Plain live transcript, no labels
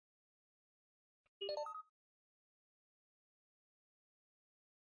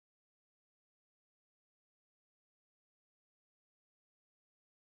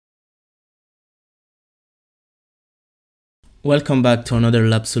Welcome back to another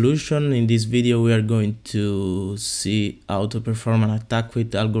lab solution. In this video we are going to see how to perform an attack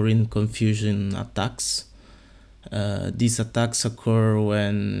with algorithm confusion attacks. These attacks occur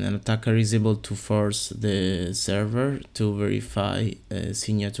when an attacker is able to force the server to verify a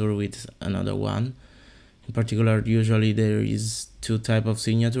signature with another one. In particular, usually there is two types of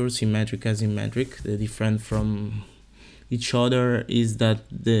signatures, symmetric and asymmetric. The difference from each other is that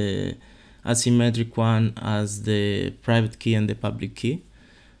the asymmetric one has the private key and the public key.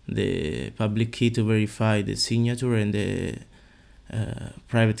 The public key to verify the signature and the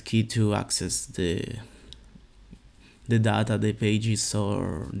private key to access the data, the pages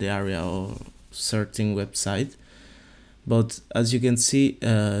or the area or certain website. But as you can see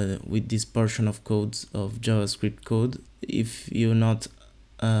with this portion of code of JavaScript code, if a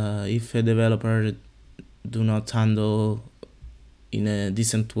developer do not handle in a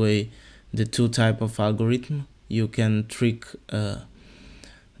decent way the two type of algorithm, you can trick the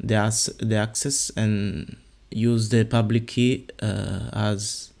access and use the public key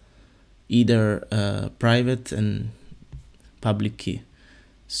as either private and public key.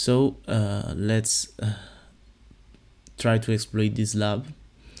 So let's try to exploit this lab.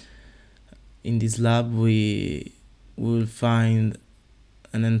 In this lab we will find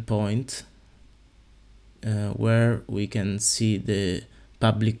an endpoint where we can see the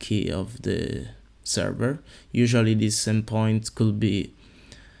public key of the server. Usually this endpoint could be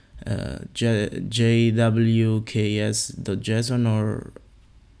JWTx.json or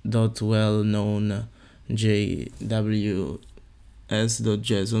 .well-known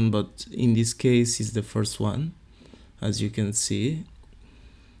JWS.json, but in this case is the first one, as you can see.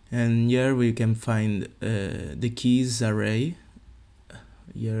 And here we can find the keys array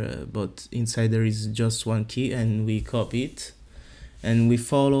here, but inside there is just one key, and we copy it and we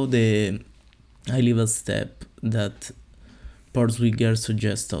follow the high-level step that PortSwigger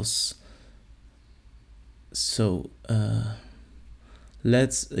suggests us. So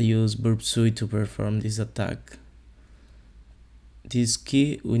let's use BurpSuite to perform this attack. This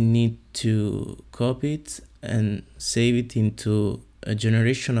key we need to copy it and save it into a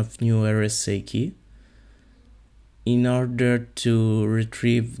generation of new RSA key in order to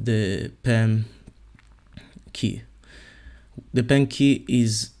retrieve the PEM key. The PEM key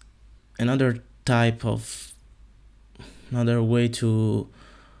is another way to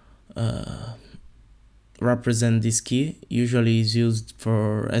represent this key. Usually is used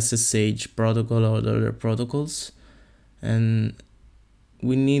for SSH protocol or other protocols, and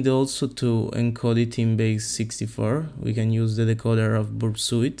we need also to encode it in base 64. We can use the decoder of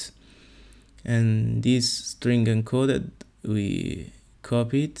BurpSuite, and this string encoded we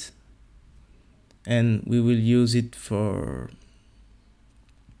copy it and we will use it for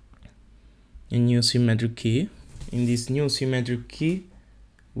a new symmetric key. In this new symmetric key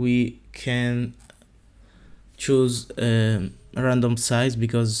we can choose a random size,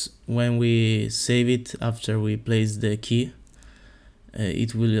 because when we save it after we place the key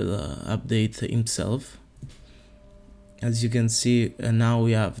it will update himself. As you can see, now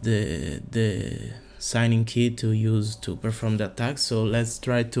we have the signing key to use to perform the attack. So let's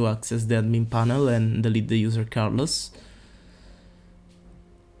try to access the admin panel and delete the user Carlos.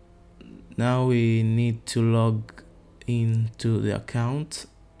 Now we need to log into the account.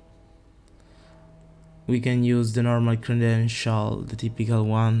 We can use the normal credential, the typical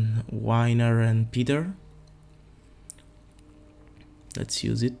one, Weiner and Peter. Let's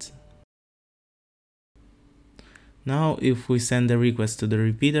use it. Now if we send a request to the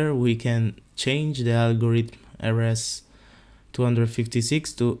repeater, we can change the algorithm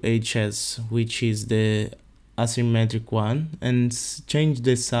RS256 to HS, which is the asymmetric one, and change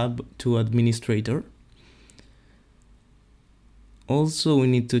the sub to administrator. Also we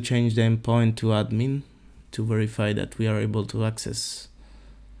need to change the endpoint to admin to verify that we are able to access.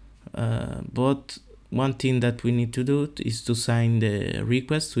 But one thing that we need to do is to sign the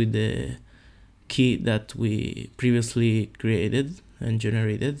request with the key that we previously created and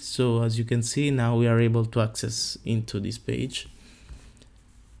generated. So as you can see, now we are able to access into this page.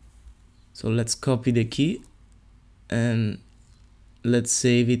 So let's copy the key and let's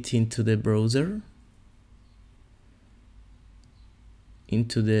save it into the browser,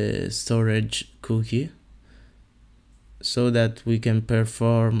 into the storage cookie, so that we can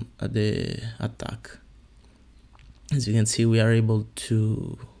perform the attack. As you can see, we are able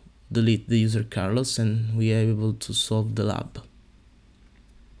to delete the user Carlos and we are able to solve the lab.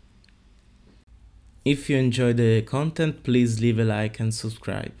 If you enjoy the content, please leave a like and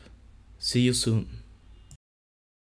subscribe. See you soon.